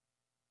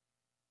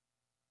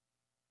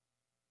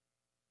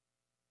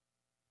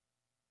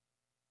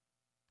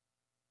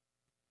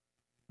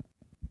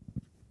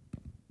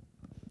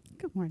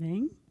Good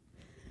morning.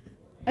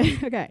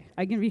 Okay,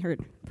 I can be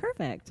heard.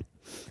 Perfect.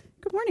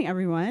 Good morning,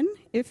 everyone.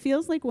 It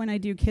feels like when I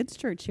do kids'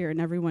 church here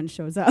and everyone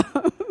shows up.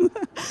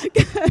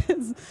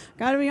 Because,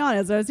 gotta be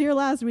honest, I was here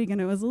last week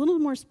and it was a little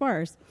more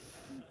sparse.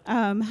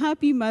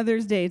 Happy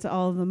Mother's Day to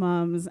all of the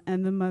moms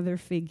and the mother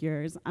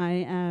figures. I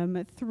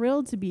am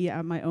thrilled to be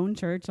at my own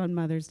church on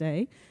Mother's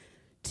Day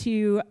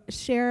to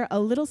share a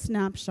little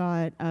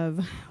snapshot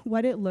of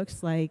what it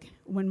looks like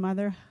when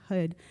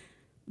motherhood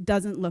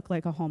doesn't look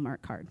like a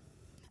Hallmark card,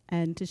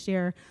 and to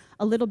share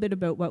a little bit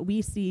about what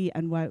we see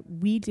and what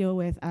we deal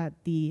with at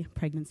the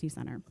Pregnancy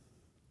Center.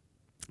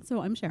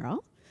 So I'm Cheryl.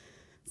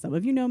 Some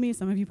of you know me,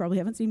 some of you probably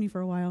haven't seen me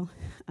for a while.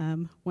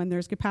 When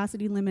there's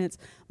capacity limits,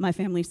 my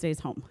family stays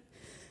home.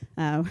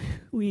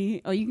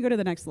 You can go to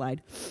the next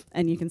slide,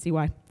 and you can see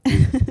why.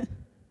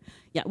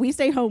 Yeah, we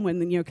stay home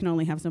when can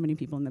only have so many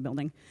people in the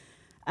building.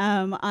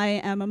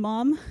 I am a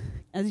mom,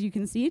 as you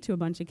can see, to a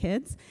bunch of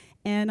kids,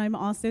 and I'm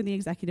also the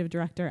executive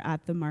director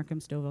at the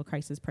Markham-Stouffville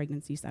Crisis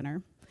Pregnancy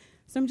Center.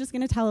 So I'm just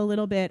going to tell a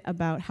little bit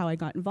about how I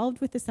got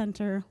involved with the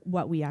center,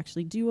 what we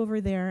actually do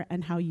over there,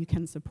 and how you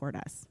can support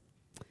us.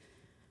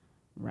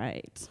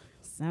 Right.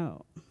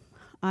 So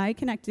I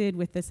connected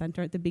with the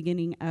center at the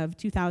beginning of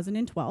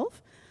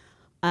 2012.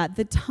 At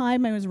the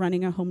time, I was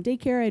running a home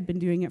daycare. I'd been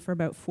doing it for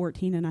about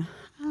 14 and a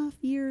half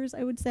years,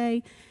 I would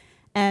say,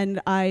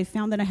 and I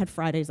found that I had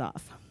Fridays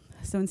off.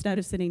 So instead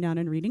of sitting down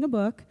and reading a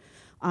book,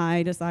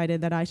 I decided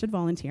that I should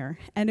volunteer.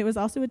 And it was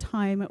also a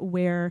time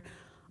where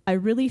I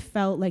really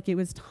felt like it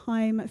was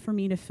time for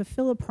me to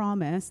fulfill a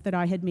promise that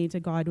I had made to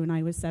God when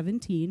I was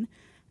 17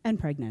 and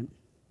pregnant.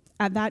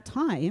 At that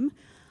time,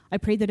 I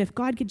prayed that if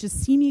God could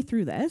just see me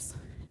through this,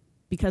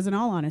 because in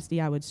all honesty,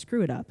 I would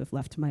screw it up if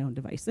left to my own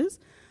devices,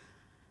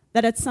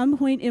 that at some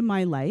point in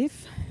my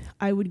life,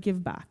 I would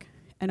give back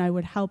and I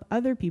would help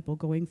other people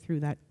going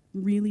through that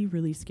really,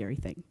 really scary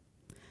thing.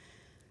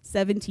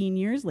 17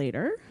 years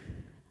later,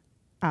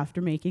 after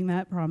making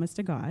that promise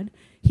to God,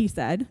 he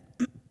said,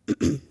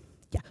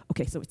 yeah,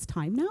 okay, so it's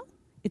time now?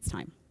 It's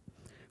time.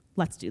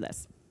 Let's do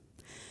this.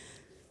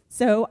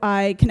 So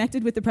I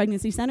connected with the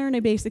Pregnancy Center, and I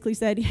basically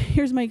said,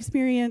 here's my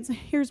experience,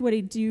 here's what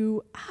I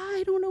do.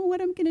 I don't know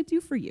what I'm going to do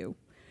for you,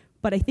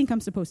 but I think I'm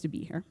supposed to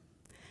be here.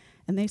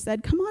 And they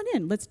said, come on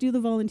in, let's do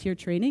the volunteer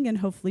training, and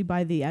hopefully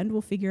by the end,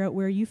 we'll figure out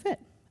where you fit.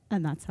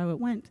 And that's how it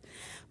went.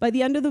 By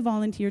the end of the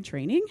volunteer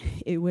training,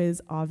 it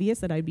was obvious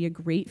that I'd be a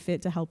great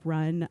fit to help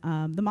run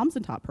the Moms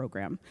and Top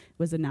program. It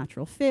was a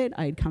natural fit.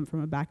 I'd come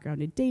from a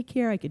background in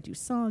daycare. I could do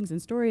songs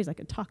and stories. I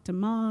could talk to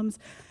moms.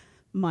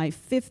 My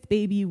fifth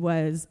baby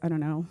was,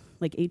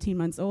 18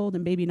 months old,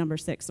 and baby number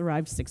 6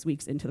 arrived 6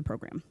 weeks into the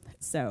program.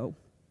 So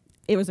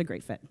it was a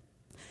great fit.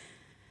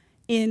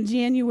 In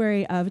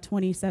January of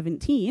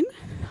 2017,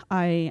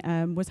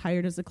 I was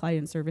hired as a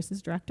client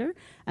services director,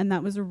 and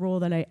that was a role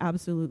that I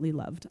absolutely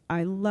loved.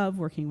 I love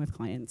working with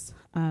clients.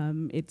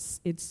 It's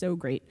so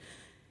great.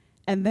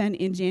 And then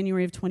in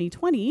January of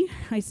 2020,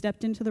 I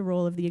stepped into the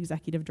role of the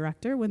executive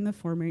director when the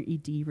former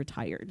ED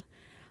retired,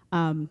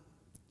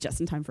 just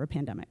in time for a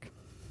pandemic.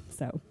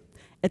 So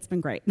it's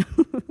been great.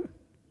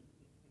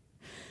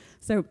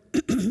 So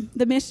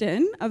the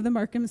mission of the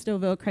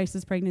Markham-Stouffville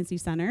Crisis Pregnancy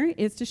Center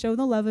is to show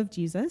the love of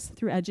Jesus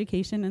through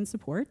education and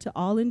support to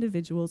all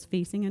individuals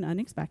facing an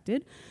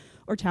unexpected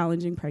or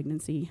challenging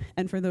pregnancy,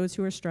 and for those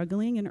who are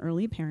struggling in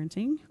early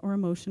parenting or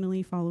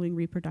emotionally following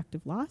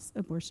reproductive loss,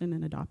 abortion,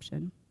 and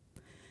adoption.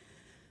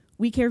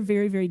 We care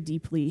very, very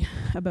deeply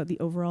about the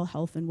overall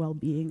health and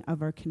well-being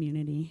of our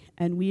community,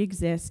 and we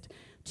exist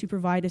to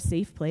provide a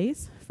safe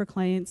place for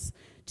clients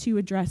to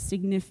address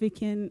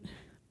significant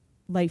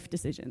life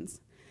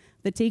decisions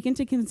that take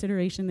into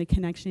consideration the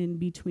connection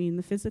between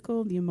the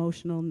physical, the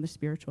emotional, and the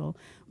spiritual.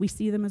 We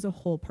see them as a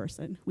whole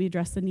person. We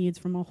address the needs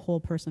from a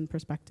whole person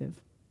perspective.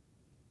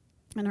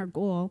 And our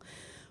goal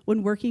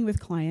when working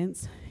with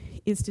clients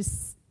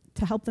is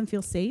to help them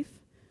feel safe,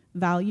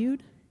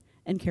 valued,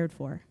 and cared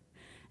for,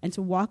 and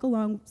to walk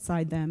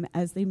alongside them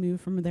as they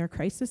move from their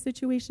crisis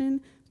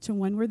situation to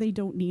one where they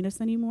don't need us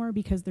anymore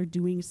because they're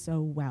doing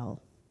so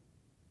well.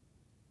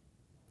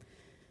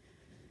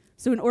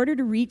 So in order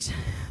to reach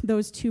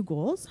those two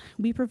goals,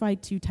 we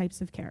provide 2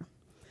 types of care: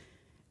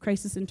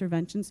 crisis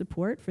intervention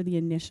support for the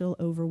initial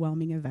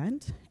overwhelming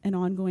event and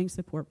ongoing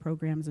support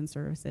programs and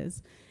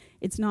services.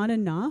 It's not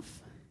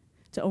enough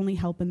to only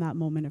help in that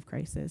moment of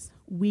crisis.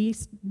 We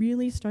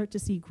really start to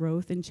see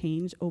growth and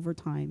change over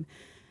time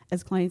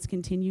as clients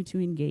continue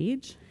to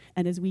engage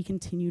and as we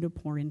continue to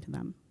pour into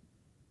them.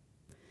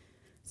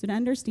 So to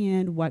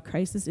understand what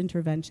crisis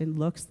intervention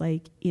looks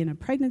like in a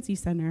pregnancy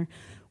center,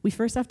 we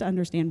first have to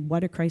understand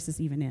what a crisis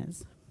even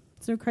is.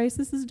 So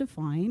crisis is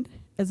defined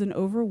as an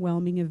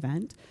overwhelming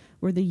event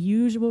where the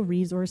usual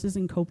resources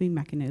and coping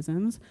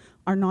mechanisms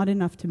are not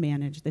enough to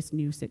manage this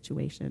new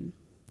situation.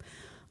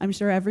 I'm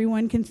sure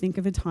everyone can think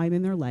of a time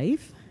in their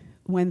life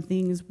when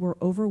things were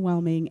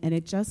overwhelming and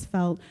it just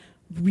felt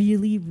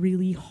really,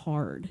 really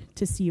hard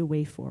to see a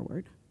way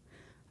forward.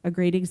 A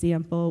great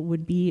example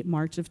would be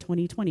March of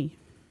 2020.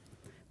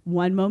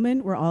 One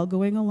moment, we're all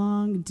going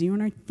along,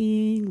 doing our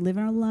thing,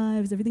 living our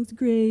lives, everything's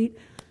great.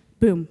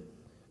 Boom,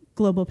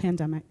 global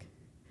pandemic.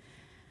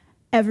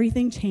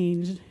 Everything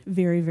changed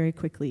very, very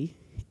quickly.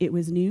 It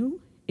was new,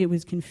 it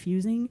was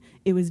confusing,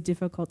 it was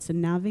difficult to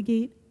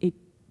navigate.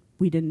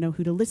 We didn't know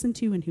who to listen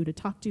to and who to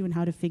talk to and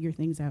how to figure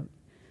things out.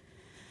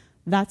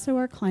 That's how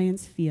our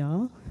clients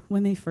feel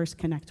when they first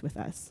connect with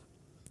us.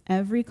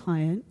 Every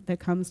client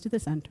that comes to the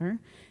center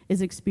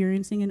is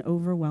experiencing an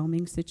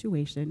overwhelming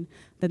situation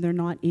that they're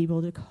not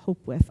able to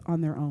cope with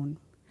on their own.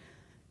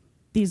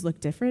 These look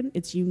different.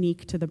 It's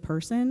unique to the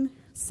person.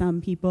 Some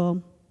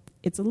people,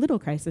 it's a little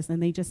crisis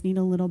and they just need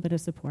a little bit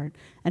of support.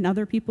 And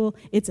other people,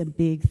 it's a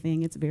big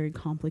thing. It's very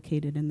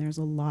complicated and there's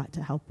a lot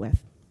to help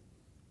with.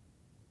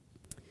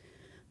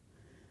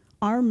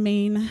 Our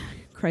main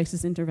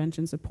crisis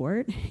intervention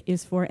support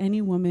is for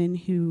any woman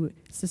who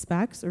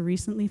suspects or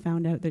recently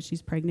found out that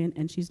she's pregnant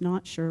and she's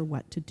not sure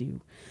what to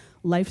do.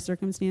 Life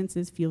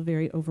circumstances feel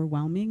very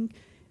overwhelming.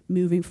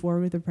 Moving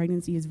forward with a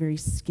pregnancy is very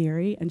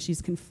scary, and she's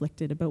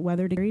conflicted about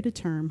whether to carry to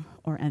term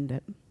or end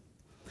it.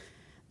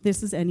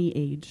 This is any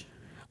age.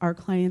 Our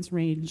clients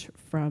range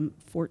from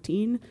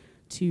 14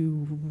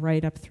 to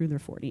right up through their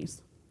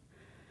 40s.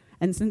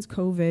 And since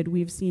COVID,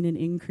 we've seen an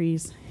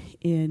increase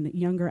in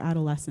younger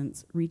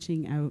adolescents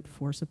reaching out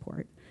for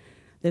support.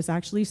 This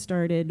actually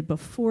started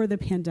before the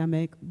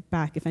pandemic,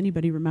 back, if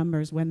anybody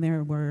remembers, when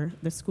there were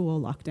the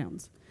school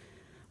lockdowns.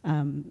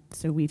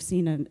 So we've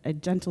seen a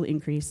gentle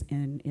increase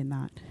in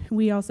that.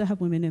 We also have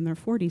women in their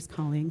 40s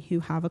calling who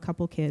have a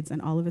couple kids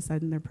and all of a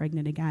sudden they're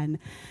pregnant again.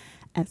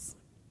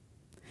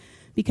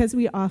 Because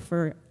we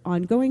offer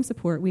ongoing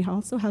support, we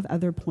also have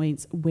other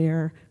points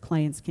where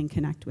clients can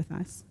connect with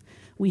us.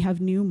 We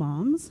have new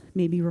moms,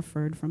 maybe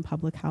referred from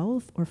public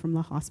health or from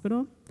the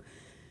hospital,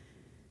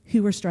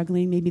 who are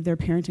struggling. Maybe they're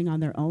parenting on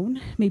their own.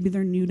 Maybe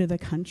they're new to the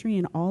country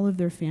and all of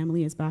their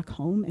family is back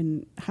home,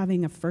 and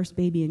having a first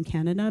baby in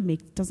Canada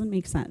doesn't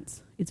make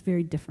sense. It's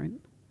very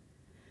different.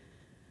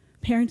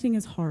 Parenting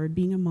is hard.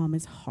 Being a mom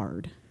is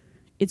hard.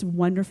 It's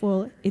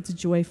wonderful, it's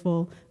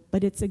joyful,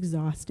 but it's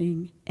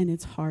exhausting and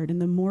it's hard.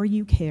 And the more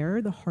you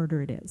care, the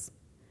harder it is.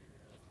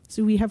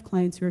 So we have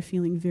clients who are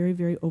feeling very,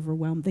 very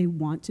overwhelmed. They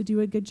want to do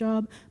a good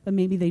job, but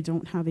maybe they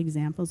don't have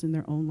examples in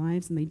their own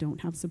lives and they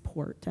don't have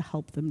support to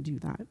help them do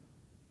that.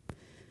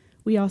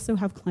 We also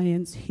have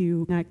clients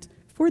who connect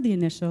for the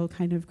initial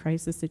kind of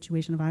crisis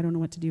situation of I don't know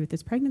what to do with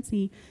this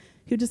pregnancy,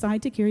 who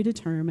decide to carry to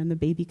term and the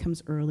baby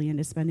comes early and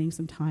is spending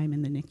some time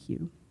in the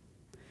NICU.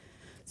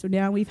 So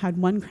now we've had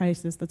one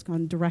crisis that's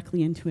gone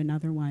directly into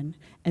another one,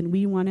 and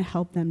we want to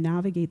help them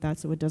navigate that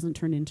so it doesn't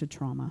turn into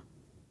trauma.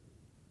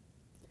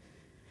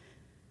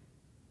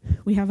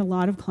 We have a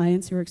lot of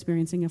clients who are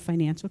experiencing a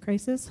financial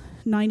crisis.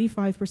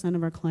 95%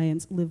 of our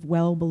clients live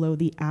well below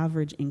the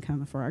average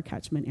income for our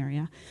catchment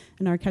area.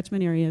 And our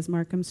catchment area is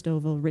Markham,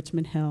 Stouffville,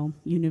 Richmond Hill,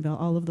 Unionville,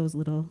 all of those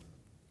little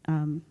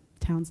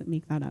towns that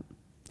make that up.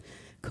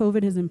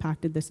 COVID has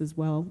impacted this as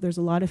well. There's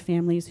a lot of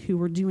families who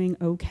were doing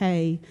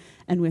okay,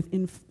 and with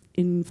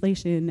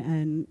inflation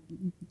and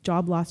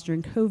job loss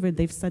during COVID,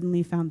 they've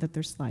suddenly found that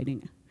they're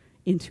sliding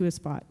into a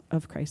spot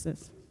of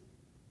crisis.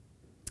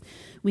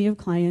 We have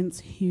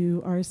clients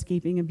who are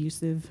escaping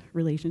abusive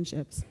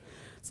relationships.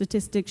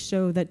 Statistics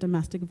show that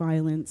domestic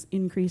violence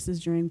increases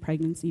during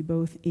pregnancy,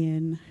 both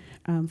in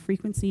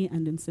frequency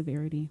and in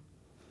severity.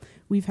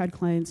 We've had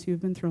clients who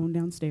have been thrown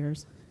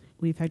downstairs.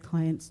 We've had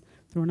clients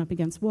thrown up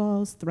against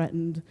walls,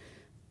 threatened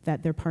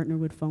that their partner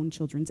would phone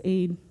children's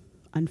aid,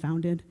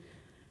 unfounded.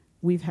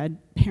 We've had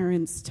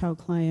parents tell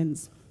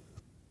clients,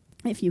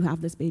 if you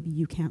have this baby,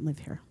 you can't live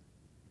here.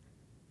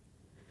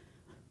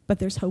 But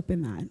there's hope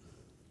in that.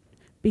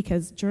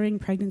 Because during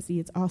pregnancy,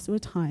 it's also a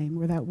time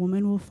where that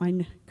woman will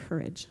find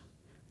courage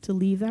to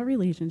leave that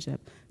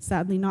relationship,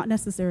 sadly not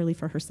necessarily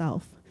for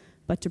herself,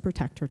 but to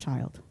protect her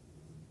child.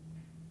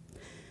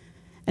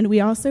 And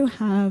we also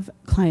have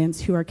clients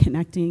who are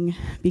connecting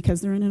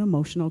because they're in an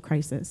emotional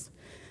crisis.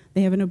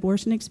 They have an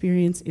abortion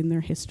experience in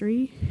their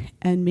history,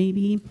 and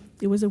maybe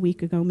it was a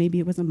week ago, maybe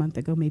it was a month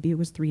ago, maybe it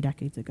was 3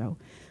 decades ago,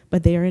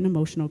 but they are in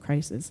emotional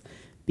crisis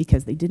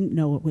because they didn't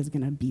know it was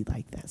going to be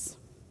like this.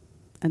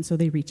 And so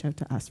they reach out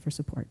to us for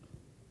support.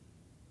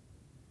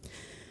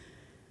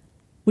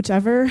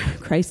 Whichever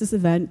crisis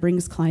event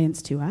brings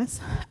clients to us,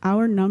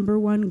 our number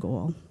one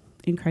goal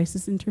in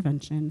crisis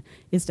intervention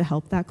is to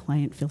help that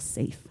client feel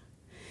safe.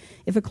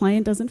 If a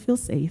client doesn't feel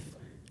safe,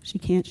 she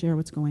can't share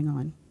what's going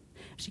on.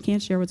 If she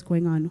can't share what's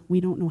going on,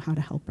 we don't know how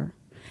to help her.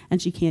 And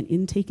she can't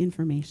intake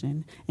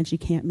information, and she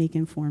can't make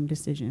informed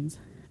decisions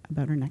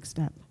about her next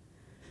step.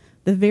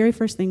 The very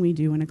first thing we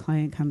do when a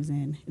client comes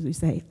in is we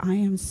say, I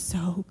am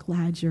so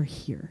glad you're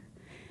here.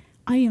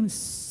 I am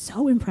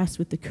so impressed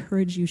with the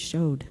courage you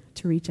showed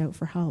to reach out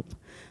for help.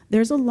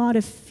 There's a lot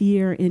of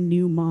fear in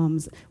new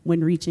moms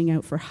when reaching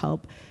out for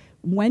help.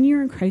 When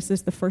you're in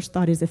crisis, the first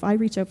thought is, if I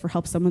reach out for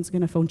help, someone's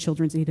going to phone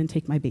Children's Aid and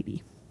take my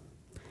baby.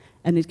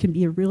 And it can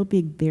be a real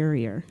big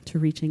barrier to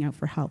reaching out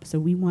for help. So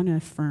we want to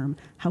affirm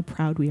how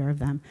proud we are of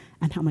them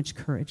and how much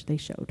courage they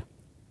showed.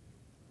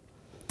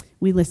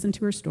 We listen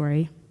to her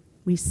story.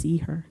 We see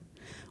her.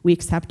 We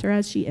accept her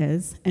as she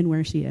is and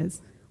where she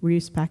is. We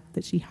respect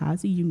that she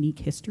has a unique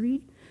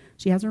history.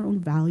 She has her own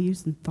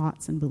values and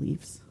thoughts and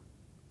beliefs.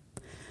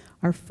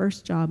 Our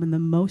first job and the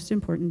most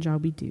important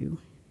job we do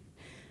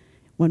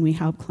when we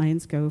help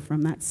clients go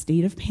from that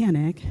state of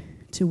panic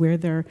to where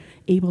they're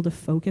able to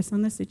focus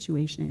on the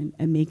situation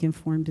and make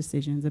informed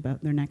decisions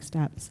about their next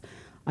steps.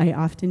 I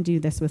often do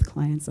this with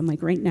clients. I'm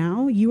like, right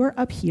now, you are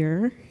up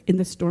here in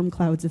the storm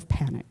clouds of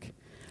panic.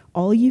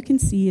 All you can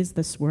see is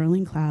the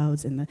swirling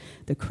clouds and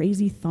the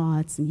crazy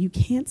thoughts, and you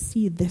can't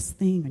see this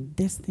thing and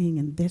this thing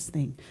and this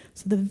thing.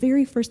 So the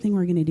very first thing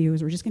we're going to do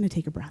is we're just going to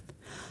take a breath.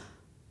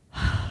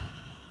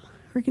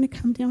 We're going to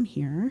come down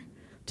here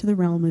to the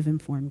realm of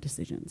informed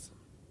decisions.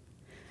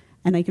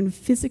 And I can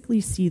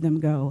physically see them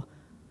go,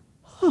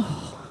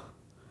 oh,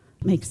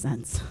 makes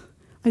sense.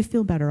 I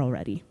feel better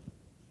already.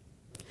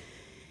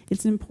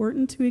 It's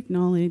important to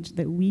acknowledge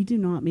that we do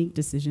not make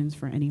decisions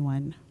for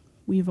anyone.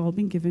 We've all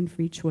been given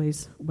free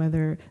choice,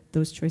 whether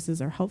those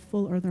choices are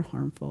helpful or they're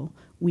harmful.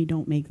 We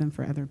don't make them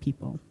for other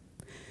people.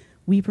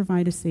 We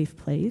provide a safe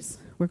place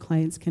where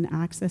clients can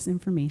access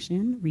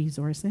information,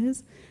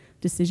 resources,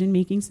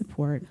 decision-making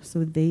support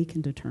so they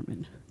can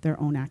determine their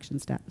own action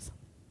steps.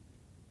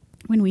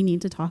 When we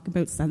need to talk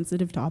about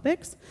sensitive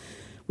topics,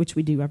 which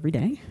we do every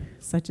day,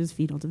 such as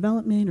fetal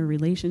development or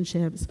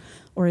relationships,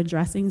 or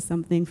addressing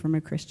something from a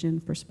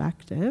Christian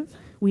perspective,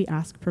 we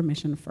ask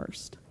permission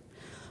first.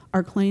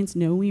 Our clients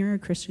know we are a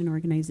Christian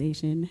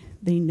organization.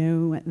 They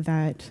know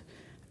that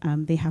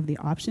they have the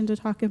option to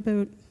talk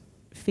about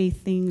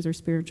faith things or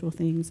spiritual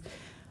things.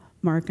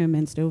 Markham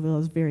and Stouffville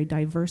is very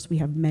diverse. We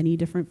have many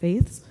different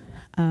faiths.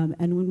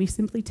 And when we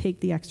simply take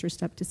the extra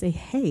step to say,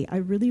 hey, I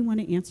really want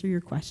to answer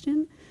your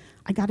question,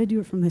 I got to do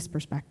it from this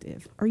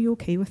perspective. Are you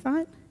okay with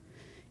that?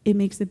 It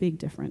makes a big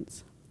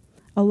difference.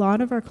 A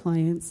lot of our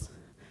clients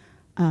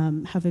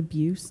have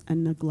abuse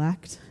and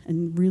neglect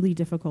and really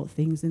difficult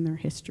things in their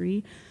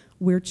history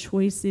where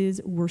choices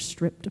were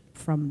stripped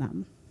from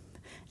them.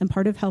 And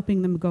part of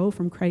helping them go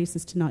from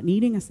crisis to not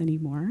needing us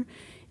anymore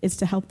is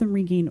to help them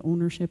regain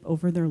ownership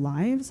over their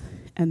lives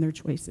and their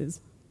choices.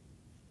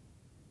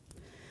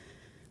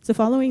 So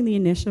following the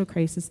initial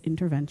crisis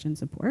intervention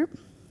support,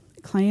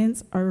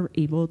 clients are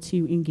able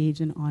to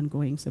engage in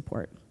ongoing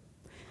support.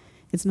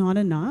 It's not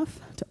enough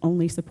to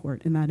only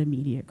support in that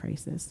immediate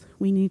crisis.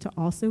 We need to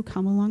also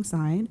come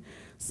alongside,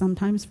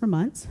 sometimes for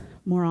months,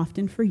 more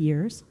often for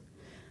years,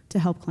 to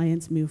help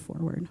clients move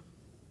forward.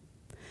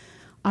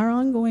 Our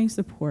ongoing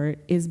support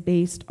is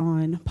based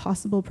on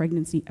possible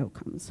pregnancy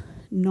outcomes,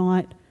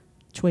 not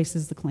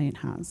choices the client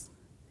has.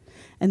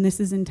 And this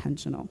is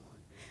intentional.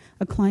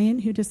 A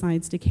client who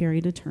decides to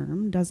carry to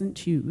term doesn't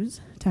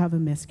choose to have a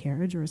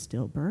miscarriage or a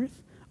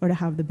stillbirth or to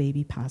have the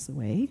baby pass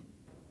away.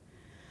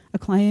 A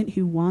client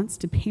who wants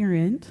to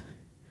parent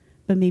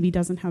but maybe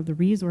doesn't have the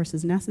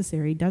resources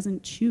necessary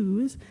doesn't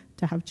choose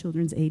to have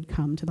Children's Aid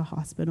come to the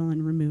hospital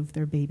and remove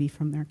their baby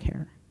from their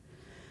care.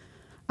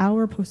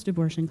 Our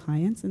post-abortion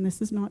clients, and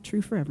this is not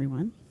true for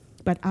everyone,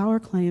 but our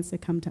clients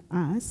that come to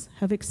us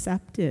have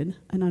accepted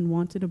an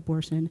unwanted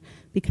abortion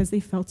because they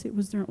felt it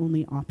was their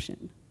only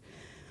option.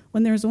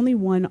 When there's only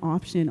one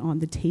option on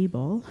the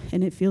table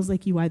and it feels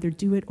like you either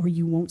do it or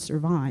you won't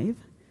survive,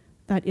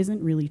 that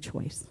isn't really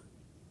choice.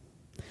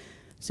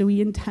 So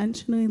we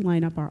intentionally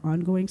line up our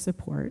ongoing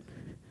support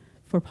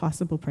for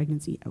possible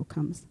pregnancy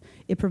outcomes.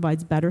 It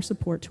provides better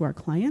support to our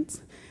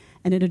clients,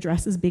 and it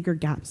addresses bigger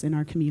gaps in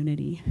our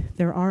community.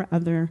 There are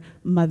other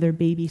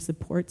mother-baby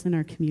supports in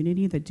our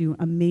community that do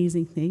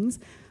amazing things,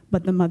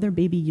 but the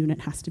mother-baby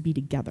unit has to be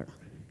together.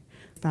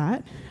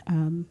 That,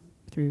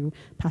 through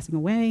passing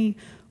away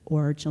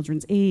or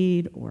Children's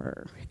Aid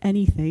or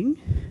anything,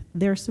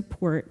 their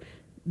support,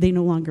 they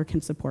no longer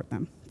can support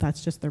them.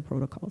 That's just their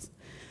protocols.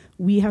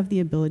 We have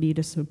the ability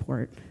to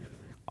support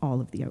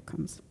all of the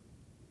outcomes.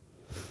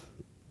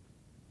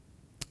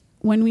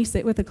 When we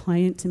sit with a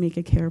client to make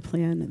a care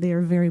plan, they are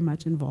very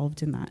much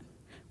involved in that.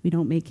 We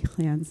don't make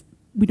plans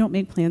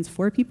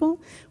for people,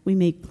 we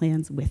make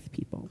plans with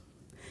people.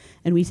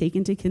 And we take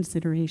into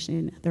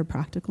consideration their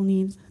practical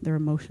needs, their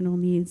emotional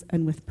needs,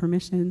 and with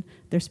permission,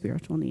 their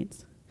spiritual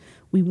needs.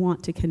 We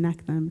want to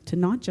connect them to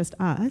not just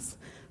us,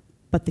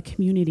 but the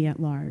community at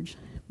large.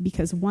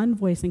 Because one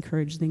voice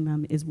encouraging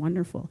them is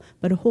wonderful,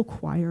 but a whole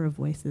choir of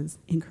voices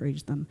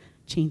encourage them,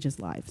 changes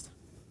lives.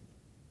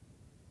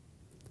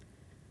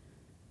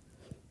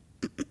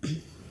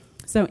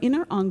 So in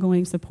our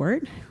ongoing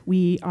support,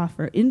 we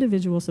offer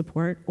individual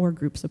support or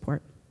group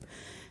support.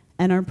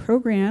 And our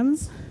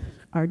programs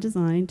are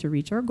designed to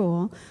reach our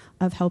goal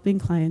of helping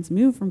clients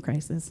move from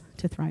crisis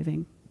to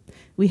thriving.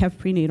 We have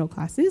prenatal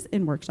classes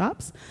and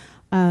workshops.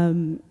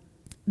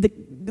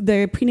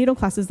 The prenatal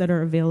classes that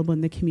are available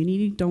in the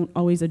community don't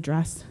always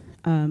address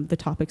the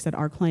topics that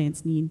our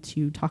clients need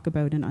to talk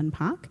about and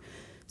unpack.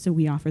 So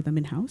we offer them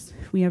in-house.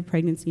 We have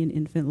pregnancy and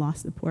infant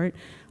loss support.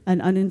 An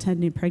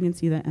unintended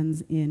pregnancy that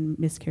ends in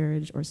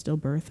miscarriage or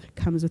stillbirth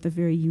comes with a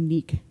very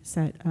unique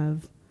set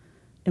of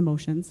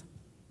emotions.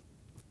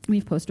 We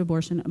have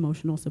post-abortion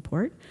emotional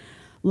support.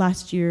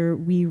 Last year,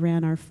 we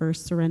ran our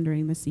first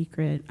Surrendering the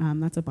Secret.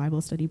 That's a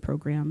Bible study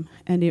program.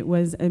 And it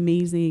was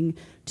amazing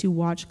to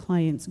watch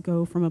clients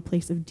go from a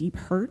place of deep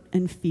hurt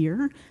and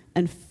fear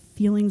and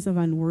feelings of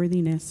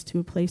unworthiness to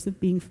a place of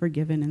being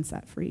forgiven and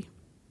set free.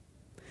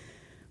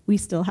 We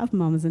still have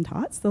Moms and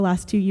Tots. The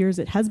last 2 years,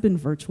 it has been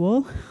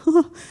virtual.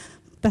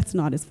 That's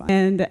not as fun.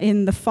 And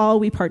in the fall,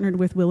 we partnered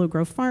with Willow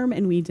Grove Farm,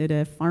 and we did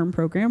a farm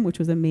program, which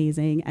was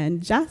amazing.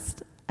 And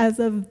just as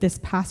of this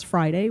past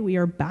Friday, we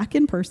are back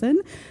in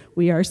person.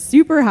 We are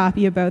super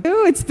happy about it.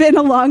 It's been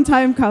a long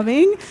time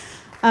coming.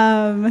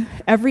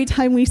 Every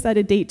time we set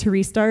a date to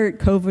restart,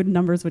 COVID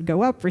numbers would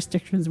go up,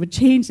 restrictions would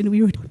change, and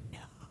we would go, no.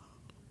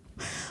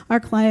 Our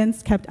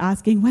clients kept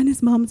asking, when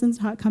is Moms and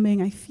Tots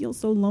coming? I feel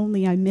so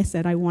lonely. I miss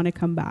it. I want to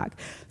come back.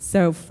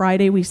 So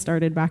Friday, we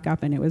started back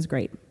up, and it was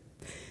great.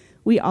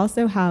 We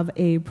also have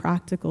a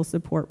practical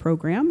support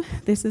program.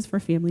 This is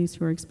for families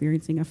who are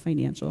experiencing a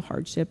financial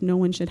hardship. No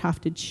one should have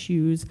to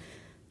choose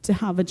to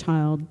have a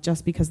child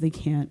just because they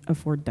can't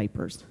afford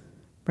diapers,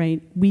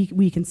 right?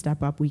 We can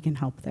step up, we can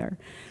help there.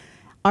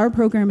 Our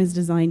program is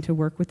designed to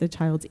work with the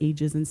child's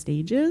ages and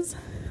stages.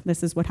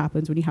 This is what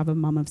happens when you have a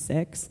mom of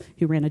 6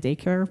 who ran a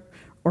daycare,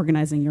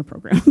 organizing your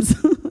programs.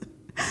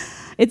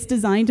 It's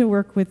designed to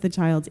work with the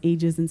child's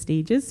ages and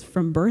stages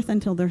from birth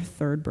until their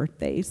 3rd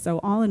birthday. So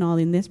all in all,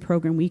 in this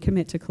program, we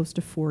commit to close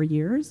to 4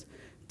 years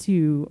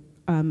to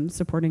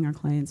supporting our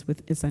clients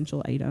with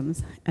essential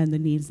items and the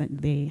needs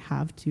that they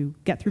have to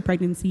get through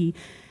pregnancy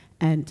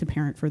and to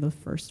parent for the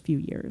first few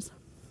years.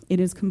 It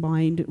is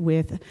combined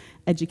with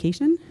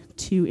education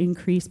to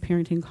increase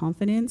parenting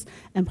confidence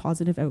and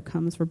positive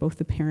outcomes for both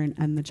the parent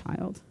and the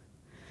child.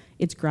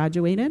 It's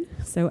graduated,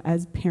 so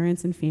as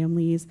parents and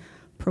families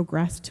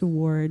progress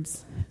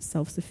towards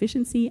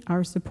self-sufficiency,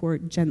 our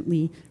support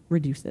gently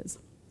reduces.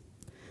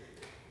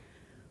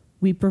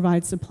 We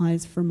provide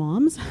supplies for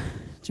moms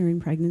during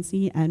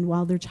pregnancy and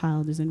while their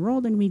child is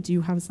enrolled, and we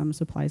do have some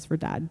supplies for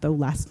dad, though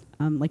less,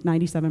 like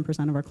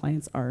 97% of our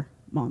clients are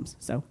moms,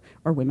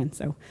 or women,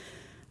 so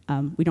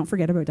we don't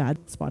forget about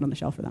dad, spot on the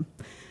shelf for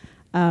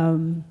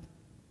them.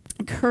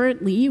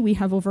 Currently, we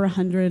have over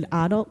 100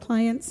 adult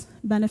clients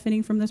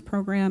benefiting from this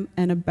program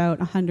and about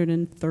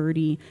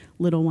 130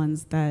 little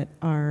ones that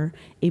are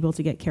able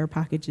to get care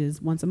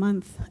packages once a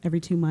month, every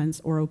 2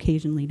 months, or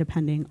occasionally,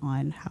 depending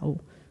on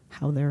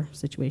how their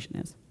situation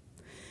is.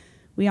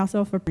 We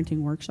also offer parenting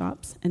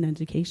workshops and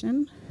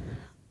education.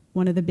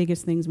 One of the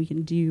biggest things we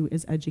can do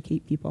is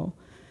educate people.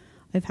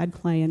 I've had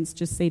clients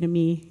just say to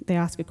me, they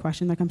ask a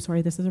question, like, I'm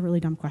sorry, this is a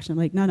really dumb question. I'm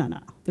like, no,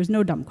 there's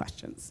no dumb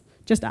questions.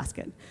 Just ask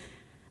it.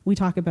 We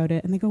talk about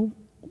it, and they go,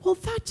 well,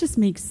 that just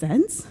makes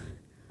sense.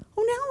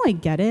 Oh, now I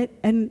get it.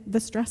 And the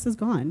stress is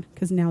gone,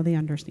 because now they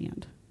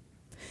understand.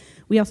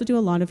 We also do a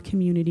lot of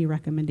community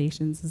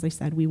recommendations. As I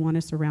said, we want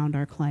to surround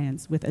our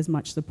clients with as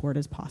much support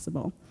as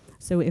possible.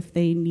 So if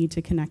they need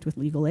to connect with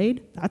legal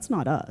aid, that's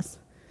not us.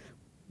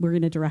 We're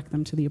going to direct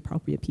them to the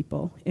appropriate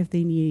people. If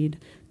they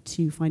need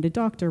to find a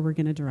doctor, we're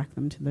going to direct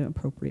them to the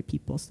appropriate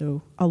people.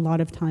 So a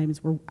lot of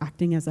times we're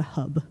acting as a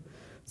hub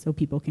so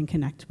people can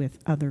connect with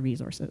other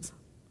resources.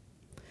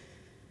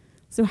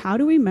 So how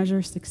do we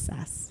measure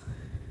success?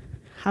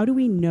 How do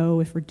we know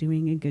if we're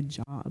doing a good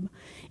job?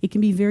 It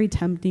can be very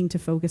tempting to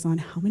focus on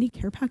how many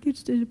care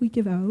packages did we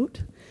give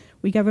out?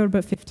 We gave out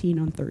about 15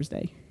 on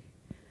Thursday,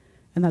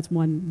 and that's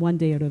one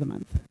day out of the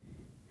month.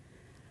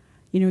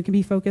 You know,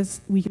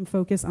 we can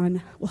focus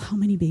on, well, how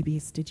many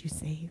babies did you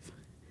save?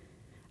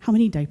 How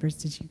many diapers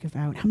did you give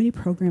out? How many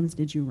programs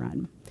did you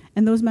run?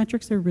 And those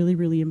metrics are really,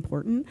 really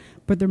important,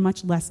 but they're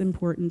much less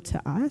important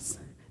to us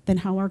than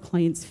how our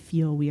clients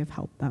feel we have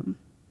helped them.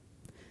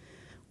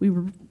 We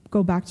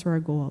go back to our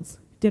goals.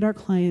 Did our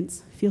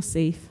clients feel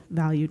safe,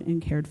 valued, and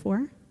cared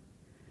for?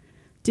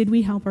 Did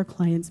we help our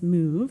clients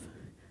move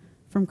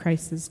from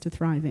crisis to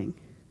thriving?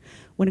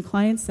 When a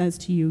client says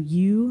to you,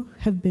 you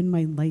have been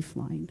my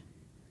lifeline,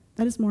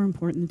 that is more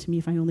important to me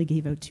if I only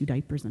gave out 2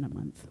 diapers in a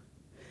month.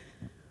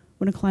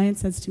 When a client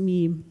says to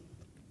me,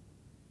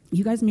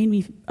 you guys made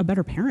me a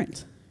better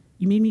parent.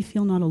 You made me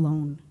feel not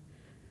alone.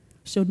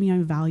 Showed me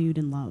I'm valued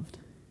and loved.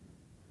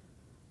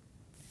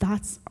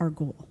 That's our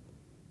goal.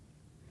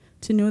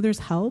 To know there's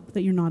help,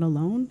 that you're not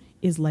alone,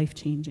 is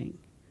life-changing.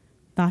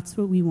 That's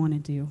what we want to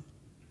do.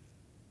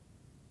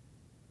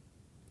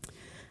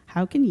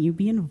 How can you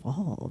be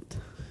involved?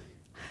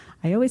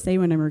 I always say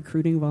when I'm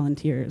recruiting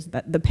volunteers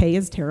that the pay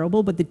is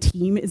terrible, but the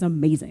team is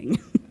amazing.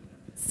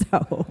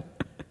 So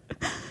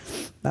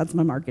that's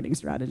my marketing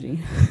strategy.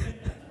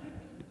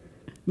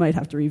 Might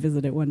have to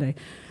revisit it one day.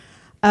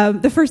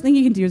 The first thing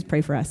you can do is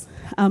pray for us.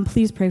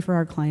 Please pray for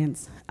our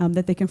clients,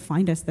 that they can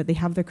find us, that they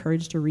have the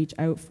courage to reach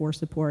out for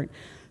support.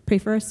 Pray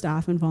for our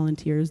staff and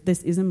volunteers.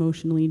 This is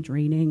emotionally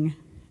draining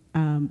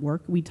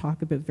work. We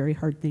talk about very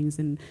hard things,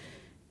 and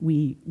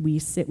we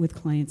sit with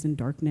clients in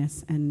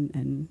darkness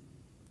and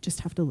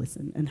just have to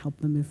listen and help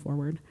them move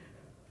forward.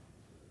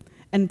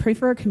 And pray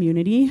for our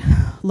community,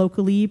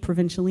 locally,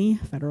 provincially,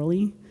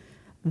 federally,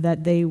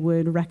 that they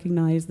would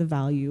recognize the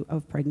value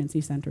of pregnancy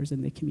centers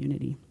in the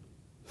community.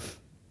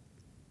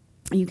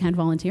 You can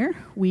volunteer.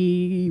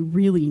 We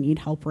really need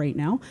help right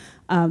now.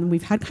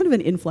 We've had kind of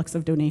an influx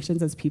of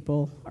donations as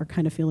people are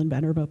kind of feeling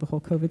better about the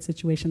whole COVID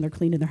situation. They're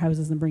cleaning their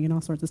houses and bringing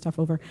all sorts of stuff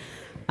over.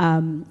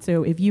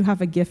 So if you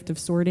have a gift of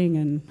sorting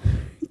and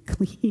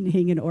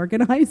cleaning and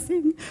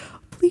organizing,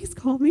 please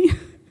call me.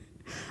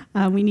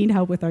 We need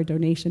help with our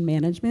donation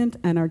management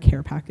and our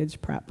care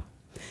package prep.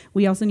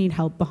 We also need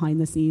help behind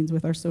the scenes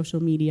with our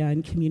social media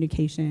and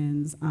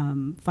communications.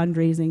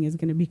 Fundraising is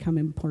going to become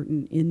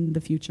important in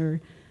the future.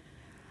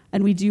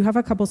 And we do have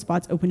a couple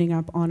spots opening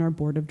up on our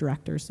board of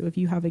directors. So if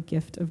you have a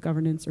gift of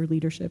governance or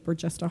leadership or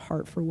just a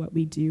heart for what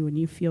we do and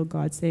you feel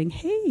God saying,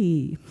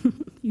 hey,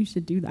 you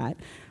should do that,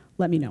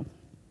 let me know.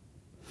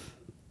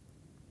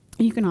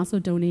 You can also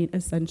donate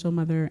essential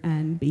mother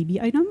and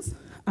baby items.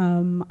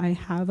 I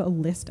have a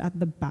list at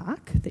the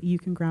back that you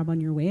can grab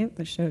on your way out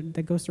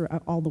that goes through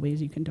all the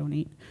ways you can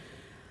donate.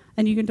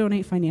 And you can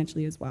donate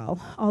financially as well.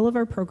 All of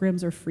our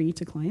programs are free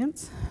to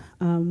clients.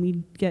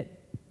 We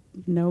get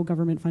no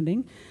government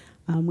funding.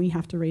 We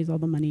have to raise all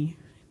the money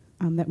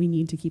that we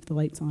need to keep the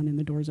lights on and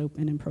the doors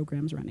open and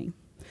programs running.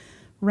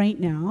 Right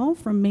now,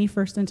 from May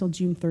 1st until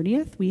June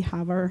 30th, we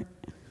have our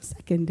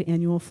second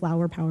annual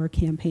Flower Power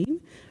campaign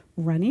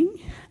running.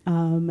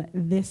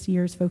 This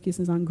year's focus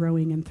is on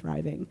growing and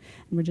thriving.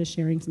 And we're just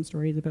sharing some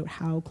stories about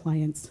how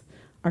clients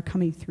are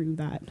coming through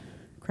that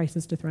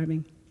crisis to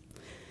thriving.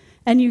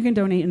 And you can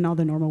donate in all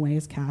the normal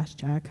ways: cash,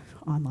 check,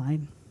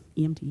 online,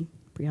 EMT,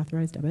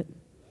 pre-authorized debit,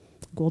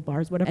 gold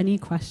bars, whatever. Any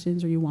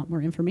questions or you want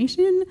more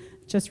information,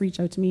 just reach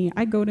out to me.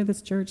 I go to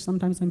this church.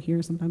 Sometimes I'm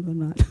here, sometimes I'm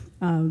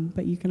not.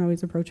 But you can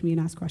always approach me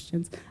and ask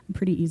questions. I'm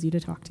pretty easy to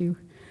talk to.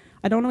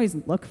 I don't always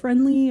look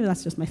friendly.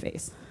 That's just my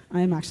face. I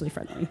am actually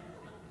friendly.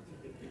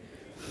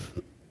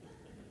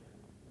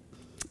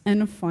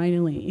 And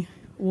finally,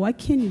 what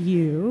can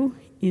you,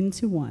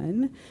 into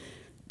one,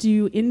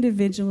 do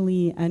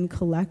individually and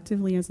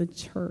collectively as a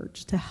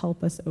church to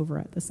help us over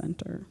at the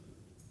center?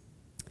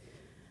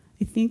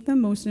 I think the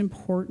most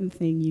important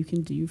thing you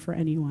can do for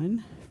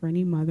anyone, for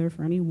any mother,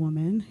 for any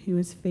woman who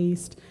has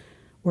faced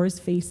or is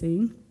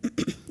facing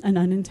an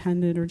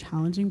unintended or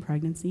challenging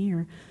pregnancy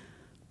or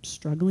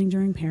struggling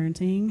during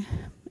parenting,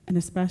 and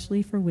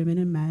especially for women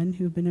and men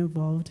who've been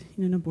involved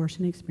in an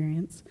abortion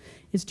experience,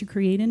 is to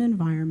create an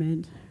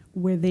environment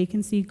where they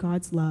can see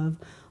God's love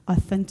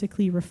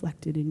authentically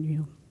reflected in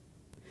you.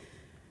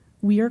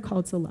 We are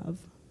called to love,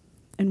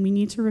 and we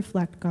need to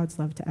reflect God's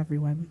love to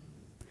everyone.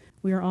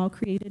 We are all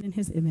created in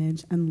his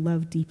image and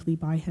loved deeply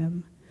by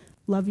him.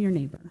 Love your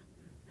neighbor.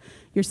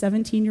 Your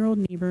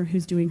 17-year-old neighbor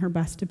who's doing her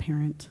best to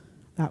parent.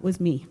 That was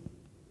me.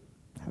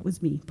 That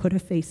was me. Put a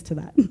face to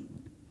that.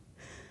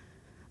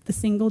 The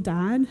single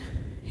dad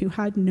who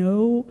had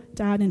no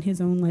dad in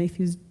his own life,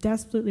 who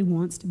desperately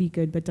wants to be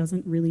good but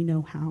doesn't really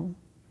know how.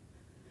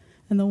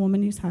 And the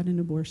woman who's had an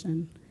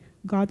abortion.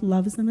 God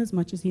loves them as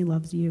much as he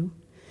loves you.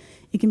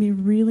 It can be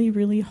really,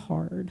 really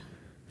hard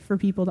for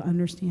people to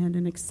understand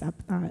and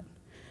accept that,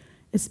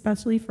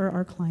 especially for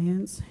our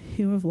clients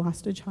who have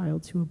lost a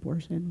child to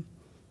abortion.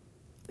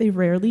 They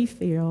rarely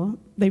hear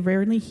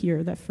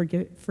that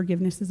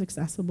forgiveness is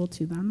accessible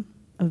to them,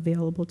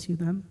 available to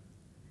them.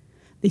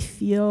 They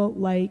feel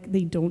like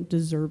they don't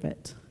deserve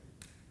it.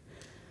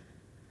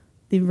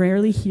 They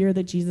rarely hear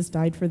that Jesus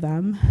died for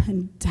them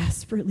and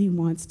desperately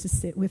wants to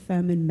sit with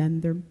them and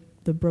mend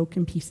the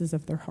broken pieces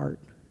of their heart,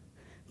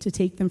 to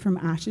take them from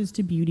ashes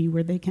to beauty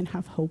where they can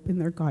have hope in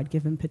their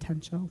God-given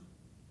potential.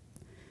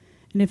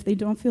 And if they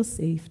don't feel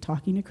safe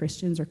talking to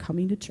Christians or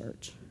coming to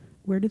church,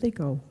 where do they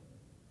go?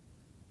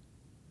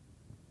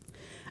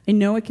 I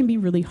know it can be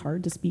really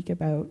hard to speak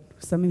about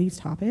some of these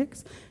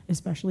topics,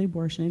 especially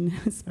abortion,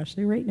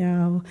 especially right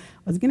now.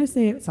 I was going to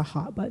say it's a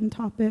hot button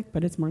topic,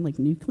 but it's more like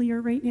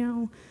nuclear right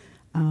now.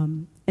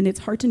 And it's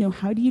hard to know,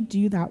 how do you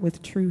do that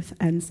with truth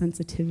and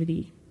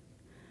sensitivity?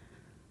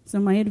 So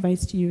my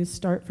advice to you is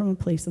start from a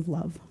place of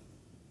love.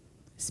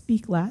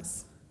 Speak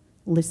less,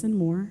 listen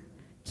more,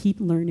 keep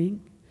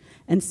learning,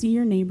 and see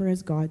your neighbor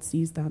as God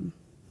sees them.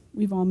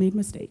 We've all made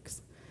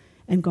mistakes,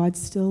 and God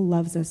still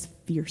loves us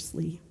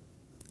fiercely.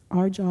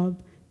 Our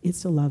job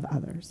is to love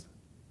others.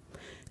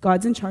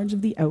 God's in charge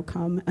of the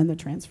outcome and the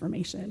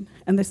transformation.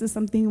 And this is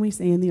something we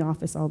say in the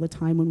office all the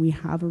time when we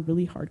have a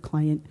really hard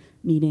client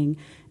meeting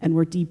and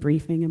we're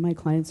debriefing, and my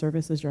client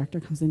services director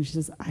comes in and she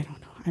says, I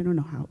don't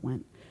know how it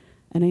went.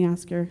 And I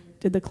ask her,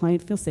 did the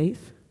client feel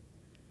safe?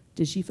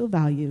 Did she feel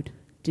valued?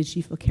 Did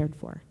she feel cared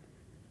for?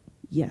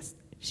 Yes,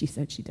 she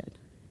said she did.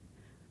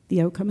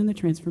 The outcome and the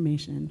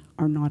transformation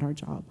are not our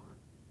job.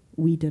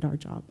 We did our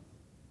job.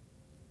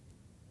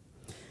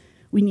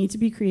 We need to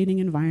be creating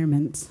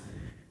environments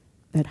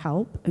that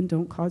help and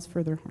don't cause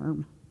further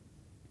harm.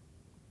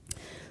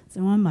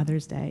 So on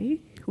Mother's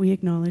Day, we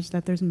acknowledge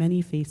that there's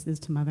many faces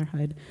to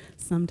motherhood.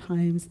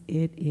 Sometimes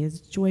it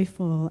is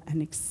joyful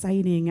and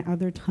exciting.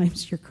 Other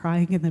times you're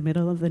crying in the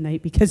middle of the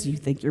night because you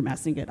think you're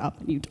messing it up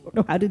and you don't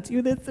know how to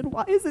do this, and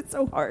why is it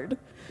so hard?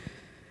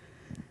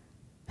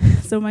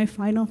 So my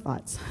final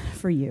thoughts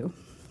for you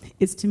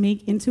is to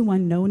make Into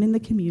One known in the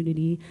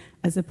community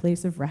as a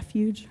place of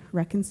refuge,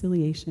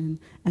 reconciliation,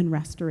 and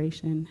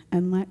restoration,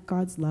 and let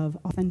God's love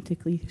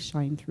authentically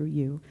shine through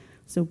you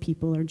so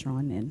people are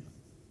drawn in.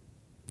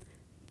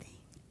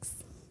 Thanks.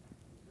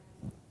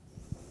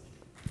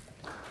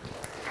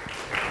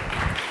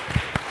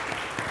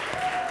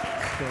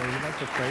 So you'd like to pray